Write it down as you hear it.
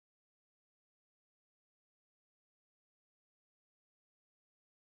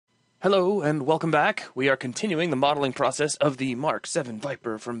Hello and welcome back. We are continuing the modeling process of the Mark 7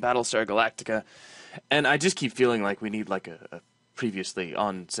 Viper from Battlestar Galactica. And I just keep feeling like we need like a previously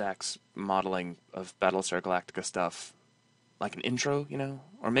on Zach's modeling of Battlestar Galactica stuff, like an intro, you know?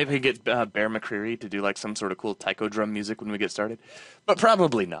 Or maybe we get Bear McCreary to do like some sort of cool taiko drum music when we get started. But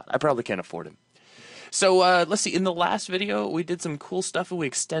probably not. I probably can't afford him. So let's see, in the last video we did some cool stuff and we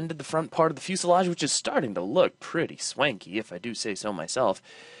extended the front part of the fuselage, which is starting to look pretty swanky, if I do say so myself.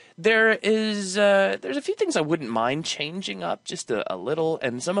 There's a few things I wouldn't mind changing up just a little,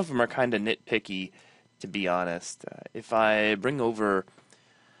 and some of them are kind of nitpicky, to be honest. If I bring over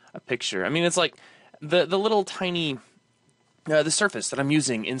a picture, I mean, it's like the little tiny, the surface that I'm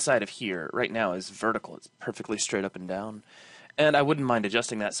using inside of here right now is vertical. It's perfectly straight up and down. And I wouldn't mind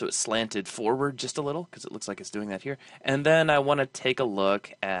adjusting that so it's slanted forward just a little, because it looks like it's doing that here. And then I want to take a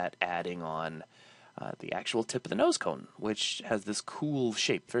look at adding on the actual tip of the nose cone, which has this cool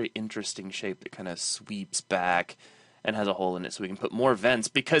shape, very interesting shape that kind of sweeps back and has a hole in it so we can put more vents,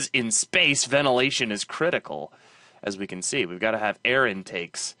 because in space, ventilation is critical, as we can see. We've got to have air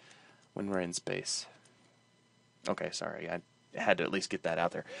intakes when we're in space. Okay, sorry, I had to at least get that out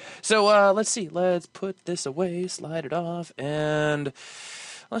there. So let's see, let's put this away, slide it off, and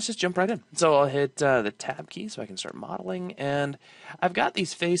let's just jump right in. So I'll hit the tab key so I can start modeling, and I've got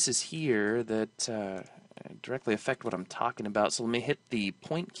these faces here that directly affect what I'm talking about. So let me hit the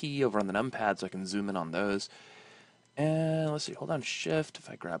point key over on the numpad so I can zoom in on those. And let's see, hold on shift. If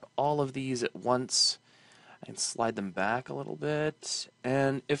I grab all of these at once, I can slide them back a little bit.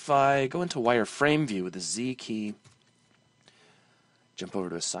 And if I go into wireframe view with the Z key, jump over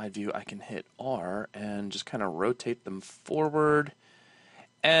to a side view, I can hit R and just kind of rotate them forward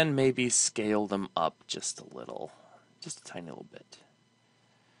and maybe scale them up just a little, just a tiny little bit.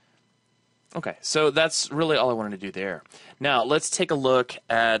 Okay, so that's really all I wanted to do there. Now, let's take a look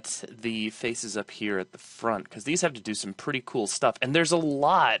at the faces up here at the front, because these have to do some pretty cool stuff, and there's a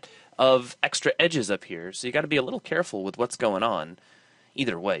lot of extra edges up here, so you got to be a little careful with what's going on.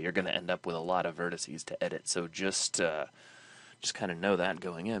 Either way, you're going to end up with a lot of vertices to edit, so just kind of know that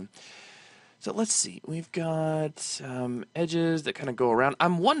going in. So let's see, we've got edges that kind of go around.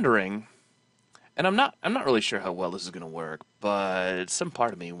 I'm wondering, and I'm not really sure how well this is going to work, but some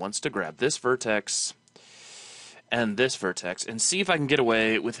part of me wants to grab this vertex and this vertex and see if I can get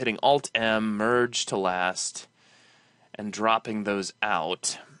away with hitting Alt-M, merge to last, and dropping those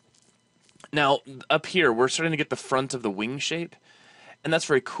out. Now, up here, we're starting to get the front of the wing shape, and that's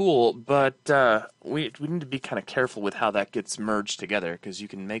very cool, but we need to be kind of careful with how that gets merged together, because you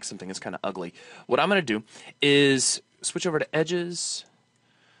can make something that's kind of ugly. What I'm going to do is switch over to edges,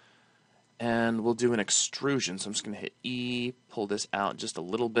 and we'll do an extrusion. So I'm just going to hit E, pull this out just a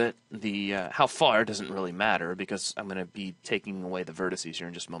little bit. The how far doesn't really matter, because I'm going to be taking away the vertices here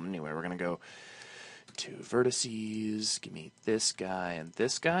in just a moment anyway. We're going to go to vertices, give me this guy and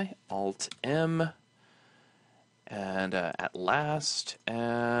this guy, Alt-M, and at last,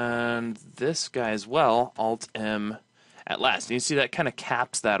 and this guy as well, Alt-M, at last. And you see that kind of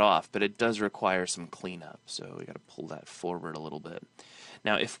caps that off, but it does require some cleanup, so we got to pull that forward a little bit.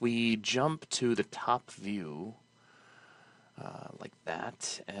 Now, if we jump to the top view, like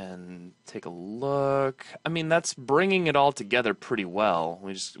that, and take a look, I mean, that's bringing it all together pretty well.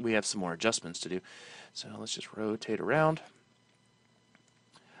 We have some more adjustments to do. So let's just rotate around.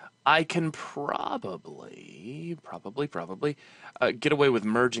 I can probably get away with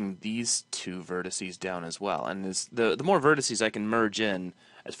merging these two vertices down as well. And the more vertices I can merge in,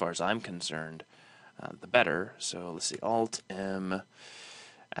 as far as I'm concerned, the better. So let's see, Alt-M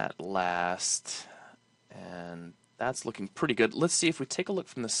at last, and that's looking pretty good. Let's see if we take a look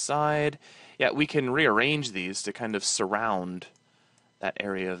from the side. Yeah, we can rearrange these to kind of surround that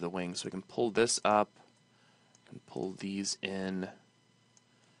area of the wing. So we can pull this up, and pull these in,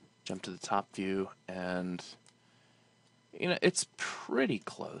 jump to the top view, and you know, it's pretty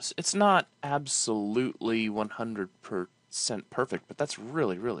close. It's not absolutely 100% perfect, but that's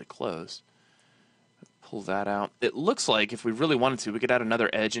really, really close. Pull that out. It looks like if we really wanted to, we could add another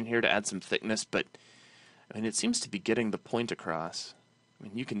edge in here to add some thickness, but I mean, it seems to be getting the point across. I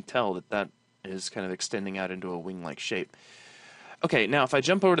mean, you can tell that that is kind of extending out into a wing-like shape. Okay, now if I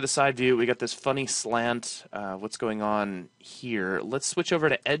jump over to the side view, we got this funny slant. What's going on here? Let's switch over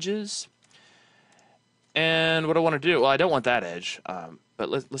to edges. And what I want to do, well, I don't want that edge, but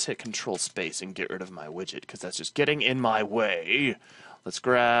let's hit Control Space and get rid of my widget, because that's just getting in my way. Let's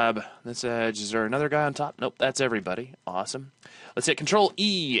grab this edge. Is there another guy on top? Nope, that's everybody. Awesome. Let's hit Control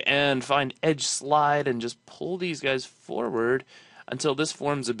E and find Edge Slide and just pull these guys forward until this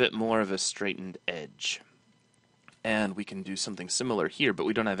forms a bit more of a straightened edge. And we can do something similar here, but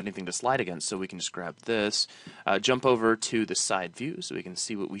we don't have anything to slide against, so we can just grab this, jump over to the side view so we can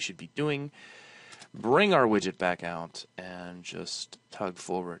see what we should be doing, bring our widget back out, and just tug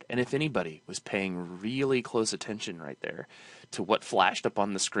forward. And if anybody was paying really close attention right there to what flashed up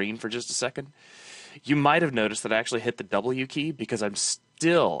on the screen for just a second, you might have noticed that I actually hit the W key because I'm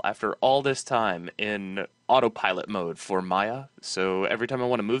still, after all this time, in autopilot mode for Maya. So every time I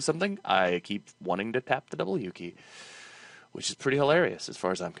want to move something, I keep wanting to tap the W key, which is pretty hilarious as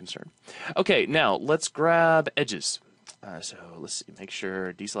far as I'm concerned. Okay, now let's grab edges. So let's see, make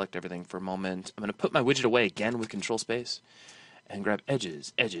sure, deselect everything for a moment. I'm going to put my widget away again with Control Space and grab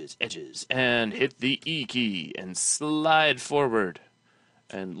edges, edges, edges, and hit the E key and slide forward.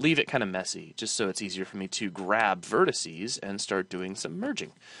 And leave it kind of messy, just so it's easier for me to grab vertices and start doing some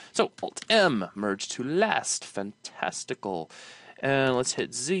merging. So Alt-M, merge to last, fantastical. And let's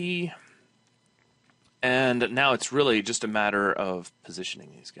hit Z. And now it's really just a matter of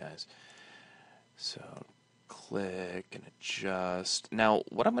positioning these guys. So click and adjust. Now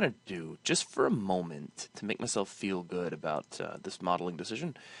what I'm going to do, just for a moment, to make myself feel good about this modeling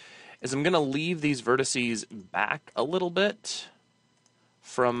decision, is I'm going to leave these vertices back a little bit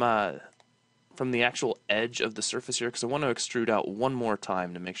from the actual edge of the surface here, because I want to extrude out one more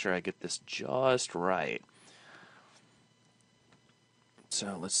time to make sure I get this just right.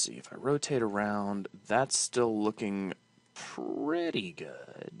 So let's see, if I rotate around, that's still looking pretty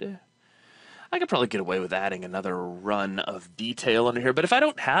good. I could probably get away with adding another run of detail under here, but if I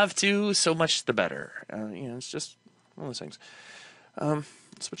don't have to, so much the better. You know, it's just one of those things.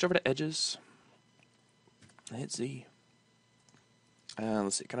 Switch over to edges. Hit Z.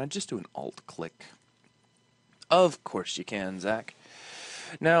 Let's see, can I just do an alt-click? Of course you can, Zach.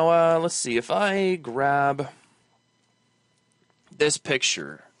 Now, let's see, if I grab this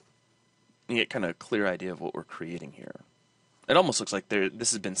picture, you get kind of a clear idea of what we're creating here. It almost looks like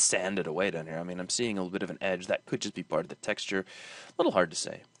this has been sanded away down here. I mean, I'm seeing a little bit of an edge. That could just be part of the texture. A little hard to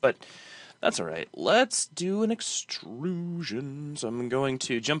say, but that's all right. Let's do an extrusion. So I'm going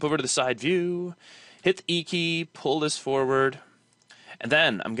to jump over to the side view, hit the E key, pull this forward, and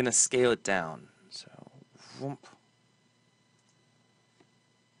then I'm going to scale it down. So, whoomp.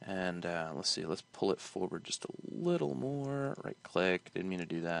 And let's see, let's pull it forward just a little more. Right click, didn't mean to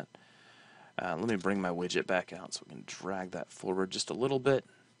do that. Let me bring my widget back out so we can drag that forward just a little bit.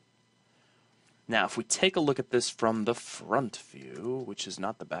 Now, if we take a look at this from the front view, which is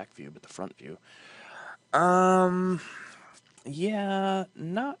not the back view, but the front view, yeah,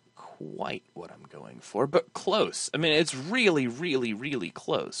 not quite what I'm going for, but close. I mean, it's really, really, really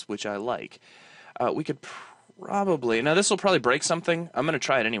close, which I like. We could probably, now this will probably break something. I'm going to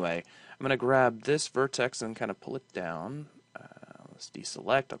try it anyway. I'm going to grab this vertex and kind of pull it down. Let's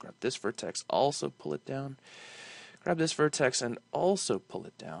deselect. I'll grab this vertex, also pull it down. Grab this vertex and also pull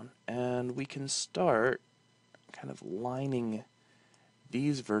it down. And we can start kind of lining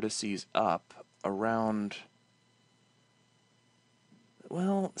these vertices up around.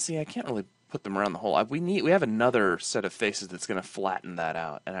 Well, see, I can't really put them around the hole. We have another set of faces that's going to flatten that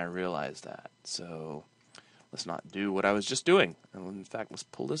out, and I realize that. So let's not do what I was just doing. And in fact, let's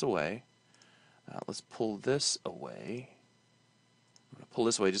pull this away. Let's pull this away. I'm going to pull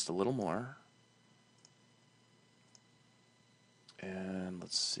this away just a little more. And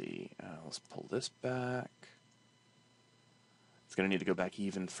let's see. Let's pull this back. It's going to need to go back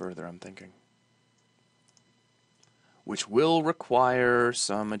even further, I'm thinking. Which will require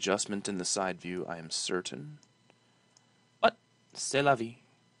some adjustment in the side view, I am certain. But, c'est la vie.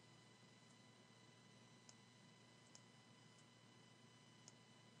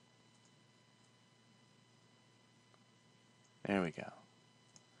 There we go.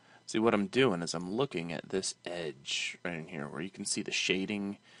 See, what I'm doing is I'm looking at this edge right in here where you can see the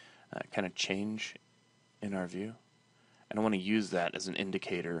shading kind of change in our view. And I want to use that as an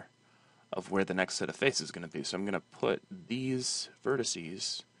indicator of where the next set of faces is going to be. So I'm going to put these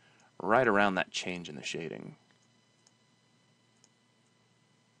vertices right around that change in the shading.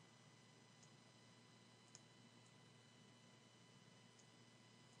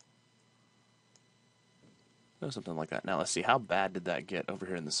 Something like that. Now let's see, how bad did that get over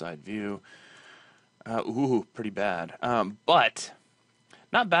here in the side view? Ooh, pretty bad. But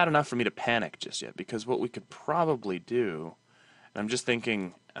not bad enough for me to panic just yet, because what we could probably do, and I'm just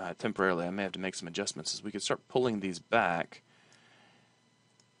thinking temporarily, I may have to make some adjustments, is we could start pulling these back,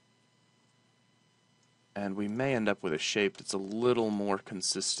 and we may end up with a shape that's a little more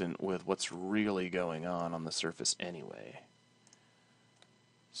consistent with what's really going on the surface anyway.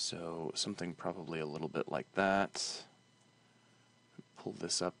 So something probably a little bit like that. Pull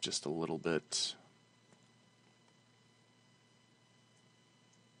this up just a little bit.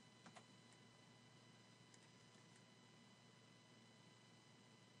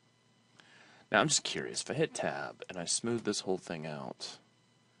 Now, I'm just curious, if I hit tab and I smooth this whole thing out,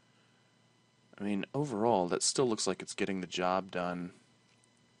 I mean, overall, that still looks like it's getting the job done.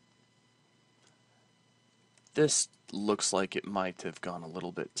 This looks like it might have gone a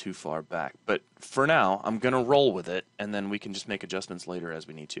little bit too far back, but for now, I'm going to roll with it, and then we can just make adjustments later as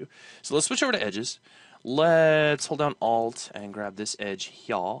we need to. So let's switch over to edges. Let's hold down Alt and grab this edge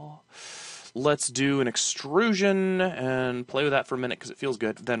here. Let's do an extrusion and play with that for a minute because it feels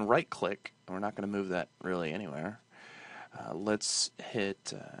good. Then right-click, and we're not going to move that really anywhere. Let's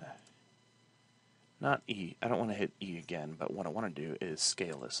hit, not E. I don't want to hit E again, but what I want to do is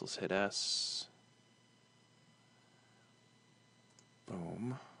scale this. Let's hit S.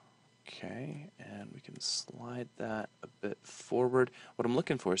 Boom. Okay, and we can slide that a bit forward. What I'm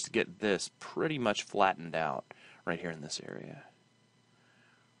looking for is to get this pretty much flattened out right here in this area.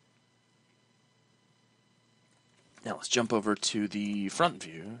 Now let's jump over to the front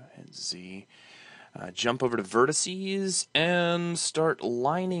view, hit Z, jump over to vertices, and start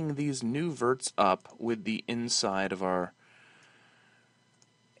lining these new verts up with the inside of our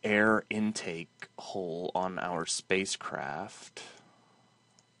air intake hole on our spacecraft.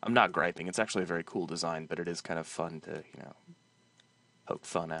 I'm not griping, it's actually a very cool design, but it is kind of fun to, poke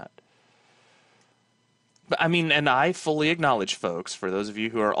fun at. But I mean, and I fully acknowledge, folks, for those of you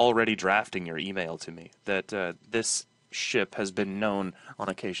who are already drafting your email to me, that this ship has been known on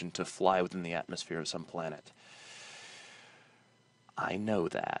occasion to fly within the atmosphere of some planet. I know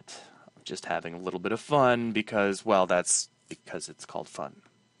that. I'm just having a little bit of fun because, well, that's because it's called fun.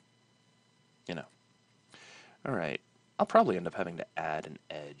 Alright. I'll probably end up having to add an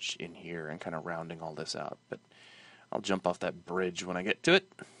edge in here and kind of rounding all this out, but I'll jump off that bridge when I get to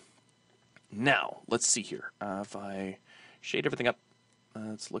it. Now, let's see here. If I shade everything up,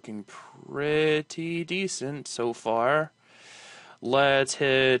 it's looking pretty decent so far. Let's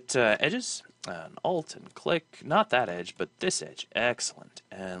hit edges, and Alt, and click. Not that edge, but this edge. Excellent.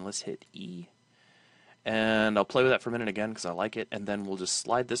 And let's hit E. And I'll play with that for a minute again because I like it, and then we'll just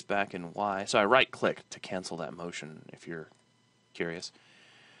slide this back in Y. So I right-click to cancel that motion if you're curious.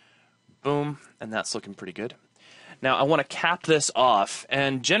 Boom, and that's looking pretty good. Now, I want to cap this off,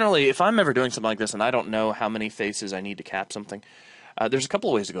 and generally, if I'm ever doing something like this and I don't know how many faces I need to cap something, there's a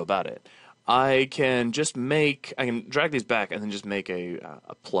couple of ways to go about it. I can drag these back and then just make a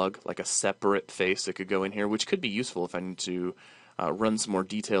plug, like a separate face that could go in here, which could be useful if I need to run some more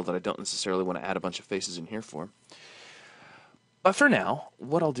detail that I don't necessarily want to add a bunch of faces in here for. But for now,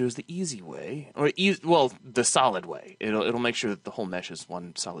 what I'll do is the easy way, well, the solid way. It'll make sure that the whole mesh is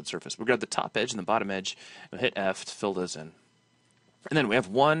one solid surface. We'll grab the top edge and the bottom edge, and hit F to fill those in. And then we have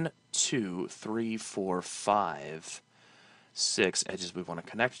 1, 2, 3, 4, 5, 6 edges we want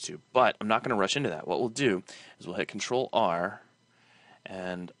to connect to. But I'm not going to rush into that. What we'll do is we'll hit Control R,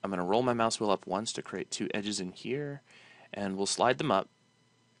 and I'm going to roll my mouse wheel up once to create 2 edges in here, and we'll slide them up.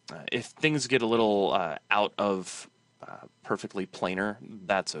 If things get a little out of perfectly planar,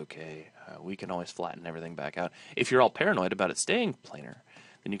 that's okay. We can always flatten everything back out. If you're all paranoid about it staying planar,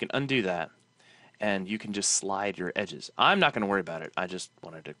 then you can undo that, and you can just slide your edges. I'm not going to worry about it. I just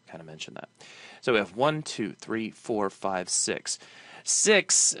wanted to kind of mention that. So we have 1, 2, 3, 4, 5, 6.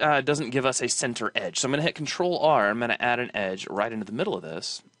 6 doesn't give us a center edge, so I'm going to hit Control R. I'm going to add an edge right into the middle of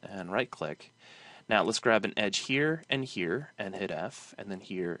this, and right-click. Now let's grab an edge here, and hit F, and then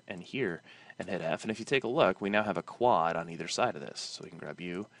here, and hit F. And if you take a look, we now have a quad on either side of this. So we can grab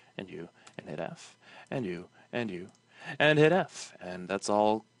you, and hit F, and you, and hit F. And that's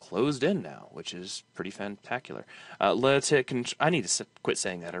all closed in now, which is pretty fantacular. Let's hit, I need to quit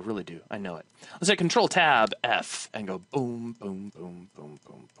saying that, I really do, I know it. Let's hit Control Tab F, and go boom, boom, boom, boom,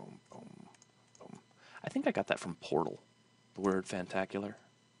 boom, boom, boom, boom. I think I got that from Portal, the word fantacular.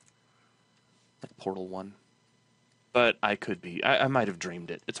 Like Portal 1. But I could be. I might have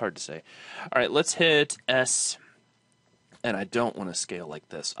dreamed it. It's hard to say. All right, let's hit S. And I don't want to scale like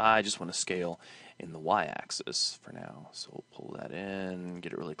this. I just want to scale in the Y-axis for now. So we'll pull that in,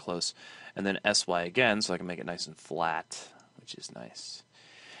 get it really close. And then SY again so I can make it nice and flat, which is nice.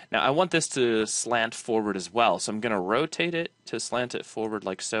 Now I want this to slant forward as well. So I'm going to rotate it to slant it forward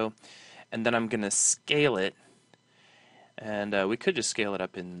like so. And then I'm going to scale it. And we could just scale it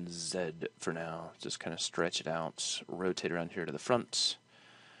up in Z for now. Just kind of stretch it out, rotate around here to the front.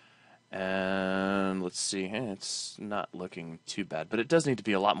 And let's see, it's not looking too bad, but it does need to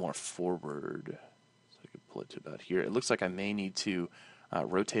be a lot more forward. So I could pull it to about here. It looks like I may need to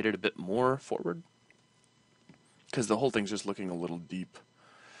rotate it a bit more forward, because the whole thing's just looking a little deep.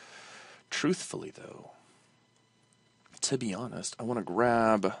 Truthfully, though, to be honest, I want to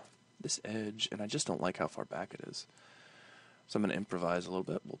grab this edge, and I just don't like how far back it is. So I'm going to improvise a little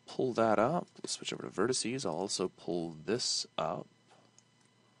bit. We'll pull that up. Let's switch over to vertices. I'll also pull this up.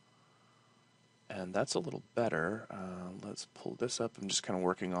 And that's a little better. Let's pull this up. I'm just kind of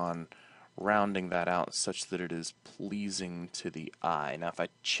working on rounding that out such that it is pleasing to the eye. Now, if I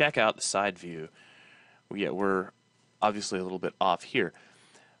check out the side view, we're obviously a little bit off here.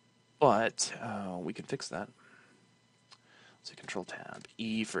 But we can fix that. So Control Tab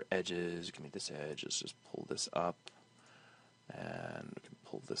E for edges. Give me this edge. Let's just pull this up. And we can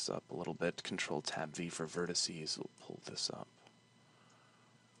pull this up a little bit. Control Tab V for vertices. We'll pull this up.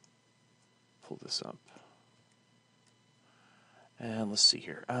 Pull this up. And let's see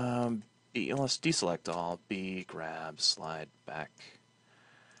here. B, let's deselect all. B, grab, slide back.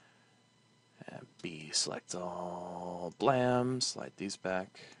 And B, select all. Blam, slide these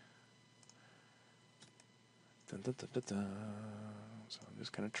back. Dun, dun, dun, dun, dun. So I'm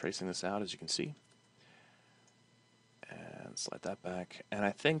just kind of tracing this out, as you can see. And slide that back. And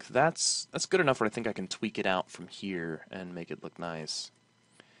I think that's good enough where I think I can tweak it out from here and make it look nice.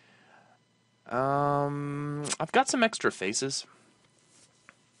 I've got some extra faces.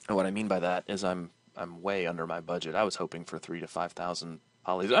 And what I mean by that is I'm way under my budget. I was hoping for 3,000 to 5,000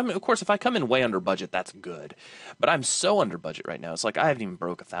 polys. I mean, of course, if I come in way under budget, that's good. But I'm so under budget right now. It's like I haven't even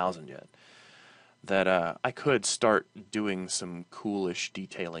broke 1,000 yet. That I could start doing some coolish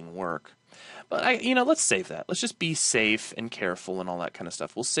detailing work. But let's save that. Let's just be safe and careful and all that kind of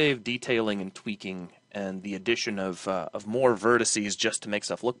stuff. We'll save detailing and tweaking and the addition of more vertices just to make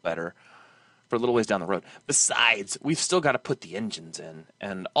stuff look better for a little ways down the road. Besides, we've still got to put the engines in,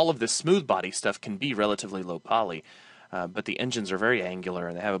 and all of this smooth body stuff can be relatively low poly, but the engines are very angular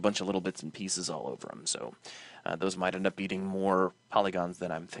and they have a bunch of little bits and pieces all over them. So those might end up eating more polygons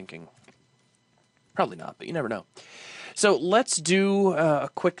than I'm thinking. Probably not, but you never know. So let's do a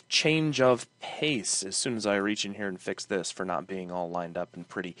quick change of pace as soon as I reach in here and fix this for not being all lined up and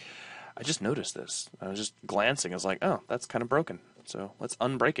pretty. I just noticed this. I was just glancing. I was like, oh, that's kind of broken. So let's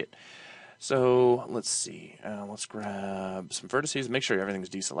unbreak it. So let's see. Let's grab some vertices. Make sure everything's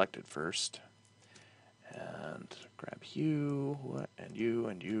deselected first. And grab you, and you,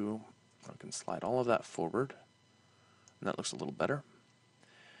 and you. I can slide all of that forward. And that looks a little better.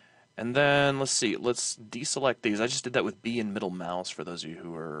 And then, let's see, let's deselect these. I just did that with B and middle mouse for those of you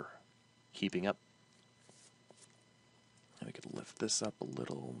who are keeping up. And we could lift this up a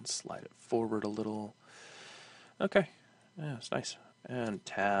little and slide it forward a little. Okay, yeah, it's nice. And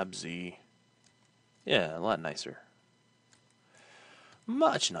Tab Z. Yeah, a lot nicer.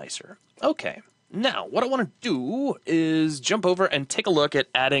 Much nicer. Okay, now what I want to do is jump over and take a look at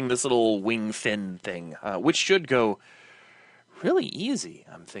adding this little wing fin thing, which should go really easy,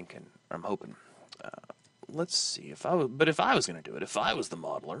 I'm thinking, or I'm hoping. Let's see, if I was going to do it, if I was the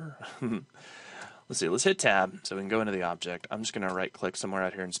modeler, let's see, let's hit Tab so we can go into the object. I'm just going to right-click somewhere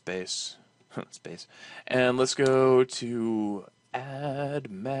out here in space, and let's go to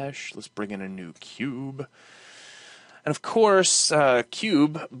Add Mesh. Let's bring in a new cube. And of course,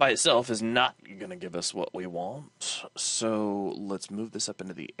 cube by itself is not going to give us what we want. So let's move this up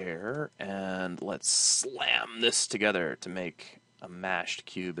into the air and let's slam this together to make a mashed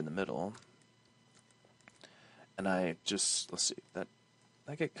cube in the middle. And let's see, that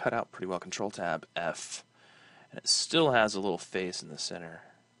get cut out pretty well. Control Tab F. And it still has a little face in the center.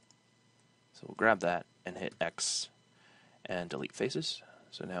 So we'll grab that and hit X and delete faces.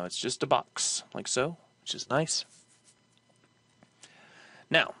 So now it's just a box, like so, which is nice.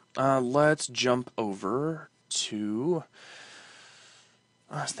 Now, let's jump over to,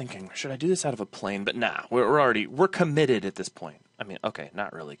 I was thinking, should I do this out of a plane? But nah, we're committed at this point. I mean, okay,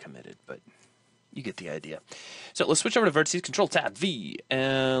 not really committed, but you get the idea. So let's switch over to vertices, Control Tab V,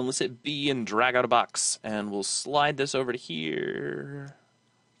 and let's hit B and drag out a box, and we'll slide this over to here.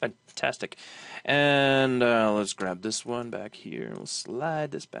 Fantastic. And let's grab this one back here. We'll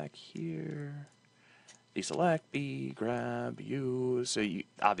slide this back here. Deselect, B, grab you. So you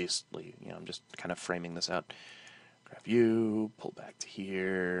obviously, I'm just kind of framing this out. Grab you, pull back to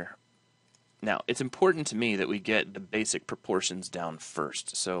here. Now, it's important to me that we get the basic proportions down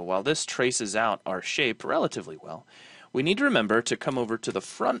first. So while this traces out our shape relatively well, we need to remember to come over to the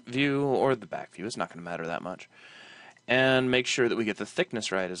front view or the back view. It's not going to matter that much. And make sure that we get the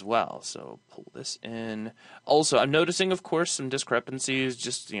thickness right as well. So pull this in. Also, I'm noticing, of course, some discrepancies,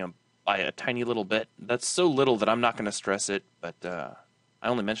 just, by a tiny little bit. That's so little that I'm not going to stress it, but I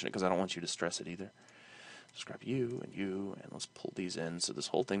only mention it because I don't want you to stress it either. Just grab you, and let's pull these in. So this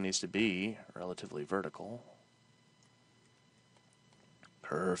whole thing needs to be relatively vertical.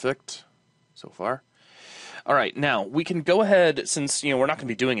 Perfect. So far. All right, now we can go ahead, since we're not going to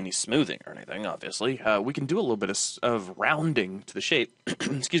be doing any smoothing or anything, obviously. We can do a little bit of rounding to the shape,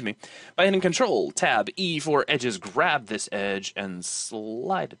 excuse me, by hitting Control Tab E for edges. Grab this edge and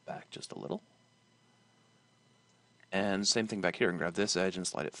slide it back just a little. And same thing back here, and grab this edge and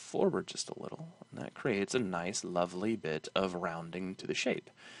slide it forward just a little. And that creates a nice, lovely bit of rounding to the shape,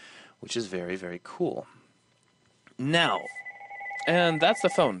 which is very, very cool. Now, and that's the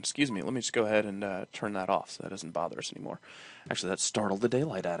phone. Excuse me. Let me just go ahead and turn that off so that doesn't bother us anymore. Actually, that startled the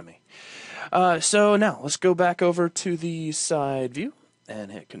daylight out of me. So now, let's go back over to the side view and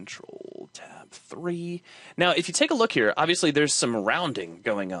hit Control Tab 3. Now, if you take a look here, obviously there's some rounding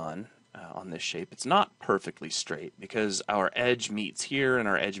going on this shape. It's not perfectly straight because our edge meets here and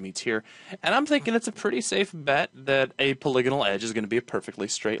our edge meets here. And I'm thinking it's a pretty safe bet that a polygonal edge is going to be a perfectly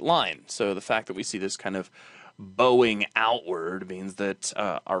straight line. So the fact that we see this kind of bowing outward means that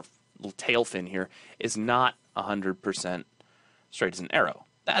our little tail fin here is not 100% straight as an arrow.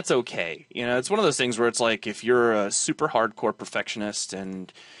 That's okay. It's one of those things where it's like if you're a super hardcore perfectionist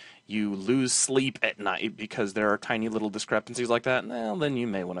and you lose sleep at night because there are tiny little discrepancies like that, well, then you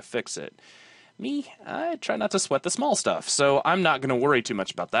may want to fix it. Me, I try not to sweat the small stuff, so I'm not going to worry too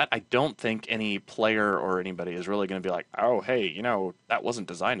much about that. I don't think any player or anybody is really going to be like, oh, hey, that wasn't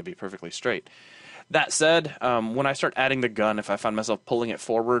designed to be perfectly straight. That said, when I start adding the gun, if I find myself pulling it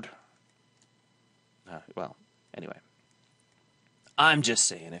forward, well, anyway. I'm just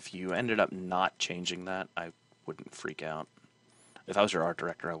saying, if you ended up not changing that, I wouldn't freak out. If I was your art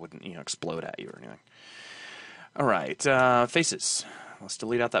director, I wouldn't, explode at you or anything. All right, faces. Let's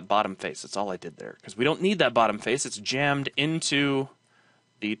delete out that bottom face. That's all I did there, because we don't need that bottom face. It's jammed into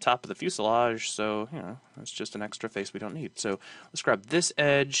the top of the fuselage, so, it's just an extra face we don't need. So let's grab this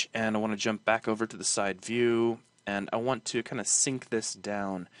edge, and I want to jump back over to the side view, and I want to kind of sink this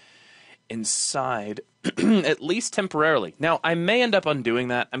down inside, at least temporarily. Now, I may end up undoing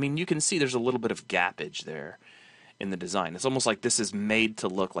that. I mean, you can see there's a little bit of gappage there in the design. It's almost like this is made to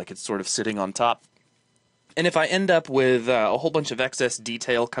look like it's sort of sitting on top. And if I end up with a whole bunch of excess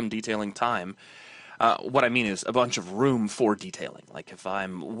detail come detailing time, what I mean is a bunch of room for detailing. Like if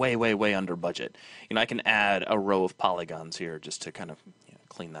I'm way, way, way under budget, I can add a row of polygons here just to kind of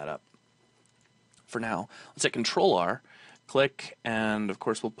clean that up. For now, let's hit Control R, click, and of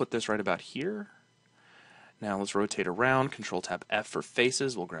course we'll put this right about here. Now let's rotate around, Control Tab F for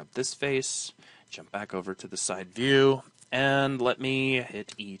faces. We'll grab this face, jump back over to the side view, and let me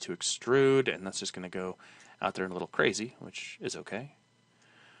hit E to extrude, and that's just going to go out there a little crazy, which is okay.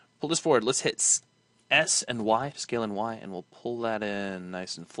 Pull this forward. Let's hit S and Y, scale in Y, and we'll pull that in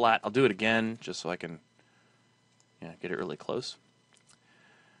nice and flat. I'll do it again just so I can get it really close.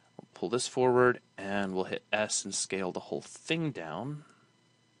 We'll pull this forward, and we'll hit S and scale the whole thing down.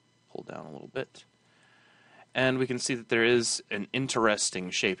 Pull down a little bit. And we can see that there is an interesting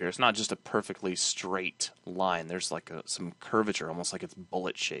shape here. It's not just a perfectly straight line. There's like some curvature, almost like it's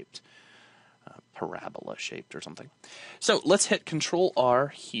bullet-shaped, parabola-shaped or something. So let's hit Control R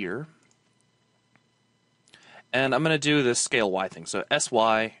here. And I'm going to do this scale Y thing. So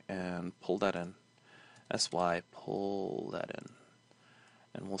SY, and pull that in. SY, pull that in.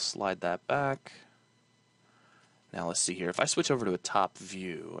 And we'll slide that back. Now let's see here. If I switch over to a top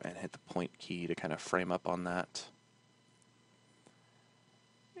view and hit the point key to kind of frame up on that.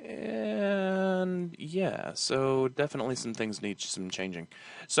 And yeah, so definitely some things need some changing.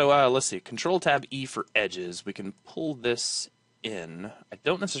 So let's see. Control Tab E for edges. We can pull this in. I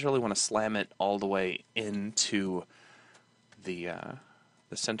don't necessarily want to slam it all the way into the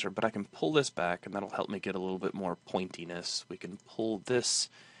center, but I can pull this back, and that'll help me get a little bit more pointiness. We can pull this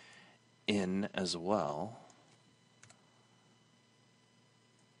in as well.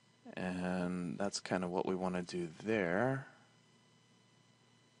 And that's kind of what we want to do there.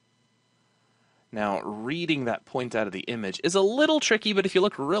 Now, reading that point out of the image is a little tricky, but if you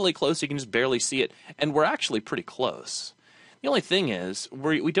look really close, you can just barely see it. And we're actually pretty close. The only thing is,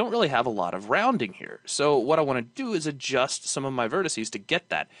 we don't really have a lot of rounding here. So what I want to do is adjust some of my vertices to get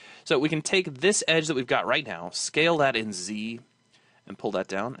that. So we can take this edge that we've got right now, scale that in Z, and pull that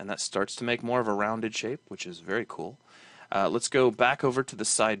down. And that starts to make more of a rounded shape, which is very cool. Let's go back over to the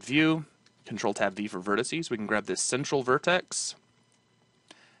side view, Control Tab V for vertices. We can grab this central vertex,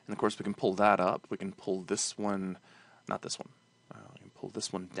 and of course we can pull that up. We can pull this one, not this one, we can pull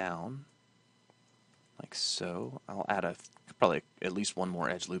this one down, like so. I'll add probably at least one more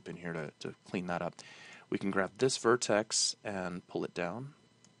edge loop in here to clean that up. We can grab this vertex and pull it down.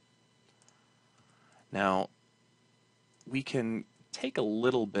 Now, we can take a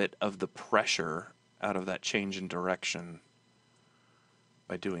little bit of the pressure out of that change in direction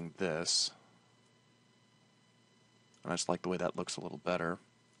by doing this. And I just like the way that looks a little better.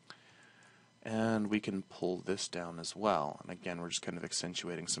 And we can pull this down as well. And again, we're just kind of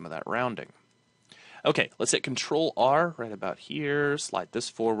accentuating some of that rounding. Okay, let's hit Control R right about here. Slide this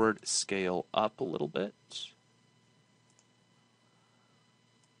forward, scale up a little bit.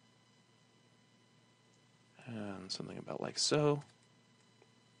 And something about like so.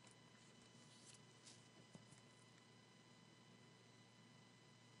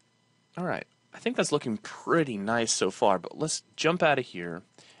 All right, I think that's looking pretty nice so far, but let's jump out of here,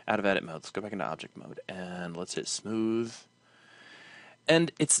 out of edit mode. Let's go back into object mode, and let's hit smooth.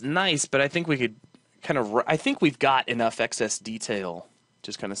 And it's nice, but I think we could kind of, I think we've got enough excess detail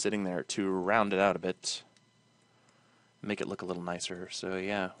just kind of sitting there to round it out a bit, make it look a little nicer. So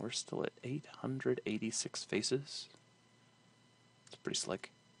yeah, we're still at 886 faces. It's pretty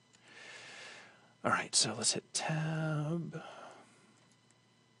slick. All right, so let's hit tab.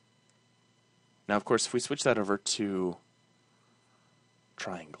 Now, of course, if we switch that over to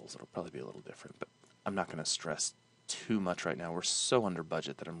triangles, it'll probably be a little different, but I'm not going to stress too much right now. We're so under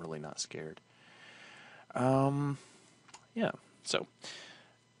budget that I'm really not scared. Yeah, so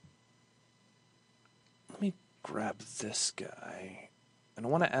let me grab this guy, and I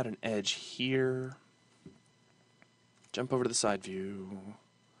want to add an edge here. Jump over to the side view,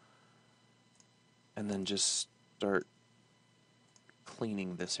 and then just start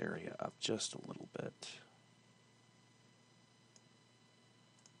cleaning this area up just a little bit.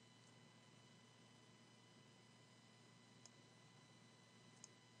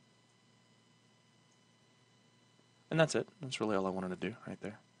 And that's it. That's really all I wanted to do right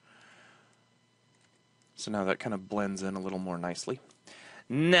there. So now that kind of blends in a little more nicely.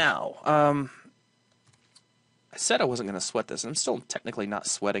 Now, I said I wasn't going to sweat this, and I'm still technically not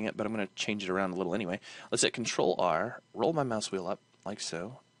sweating it, but I'm going to change it around a little anyway. Let's hit Control R, roll my mouse wheel up, like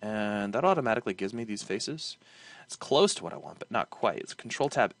so, and that automatically gives me these faces. It's close to what I want, but not quite. It's Control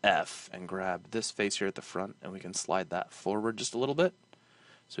Tab F, and grab this face here at the front, and we can slide that forward just a little bit.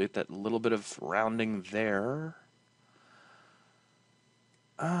 So we get that little bit of rounding there.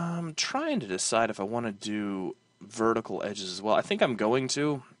 I'm trying to decide if I want to do vertical edges as well. I think I'm going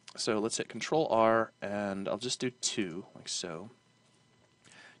to. So let's hit Control R, and I'll just do 2, like so.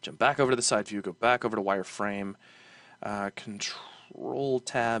 Jump back over to the side view, go back over to wireframe. Control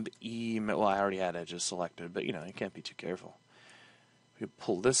Tab E. Well, I already had edges selected, but you know, you can't be too careful. We can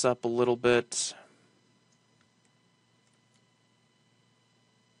pull this up a little bit.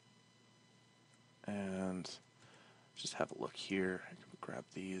 And just have a look here. I can grab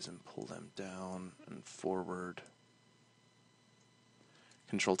these and pull them down and forward.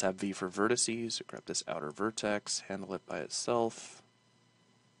 Control Tab V for vertices. Grab this outer vertex, handle it by itself.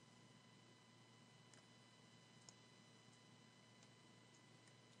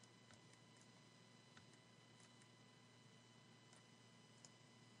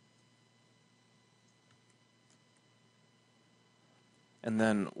 And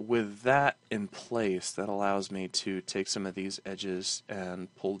then with that in place, that allows me to take some of these edges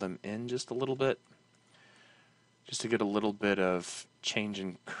and pull them in just a little bit, just to get a little bit of change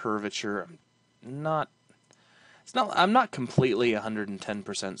in curvature. I'm not completely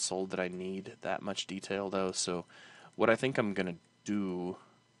 110% sold that I need that much detail though. So what I think I'm gonna do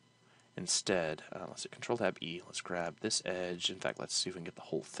instead, let's hit Control Tab E. Let's grab this edge. In fact, let's see if we can get the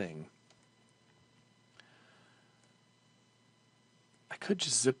whole thing. I could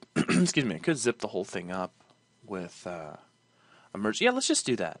just zip, excuse me, I could zip the whole thing up with a merge. Yeah, let's just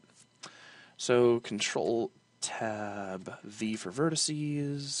do that. So Control Tab V for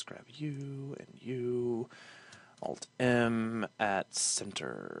vertices, grab you and you, Alt M at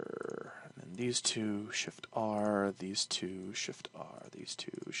center. And then these two, Shift R, these two, Shift R, these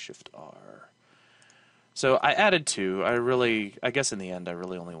two, Shift R. So I added 2. I guess in the end I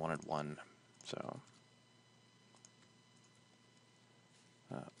really only wanted 1. So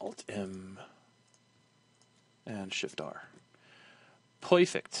Alt M and Shift R.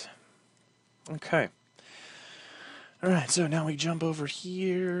 Perfect. Okay. Alright, so now we jump over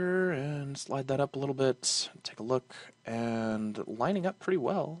here and slide that up a little bit. Take a look, and lining up pretty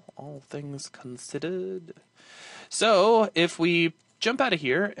well, all things considered. So if we jump out of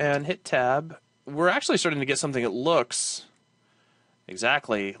here and hit Tab, we're actually starting to get something that looks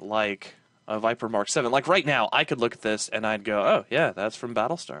exactly like a Viper Mark 7. Like right now, I could look at this and I'd go, oh yeah, that's from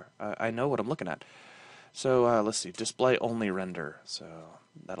Battlestar. I know what I'm looking at. So let's see, display only render. So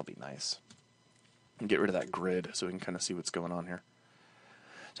that'll be nice. And get rid of that grid so we can kind of see what's going on here.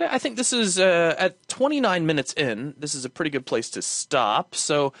 So I think this is, at 29 minutes in, this is a pretty good place to stop.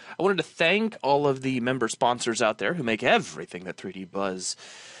 So I wanted to thank all of the member sponsors out there who make everything that 3D Buzz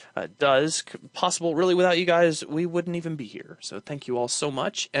does. Possible, really, without you guys, we wouldn't even be here. So thank you all so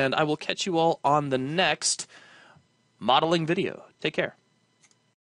much, and I will catch you all on the next modeling video. Take care.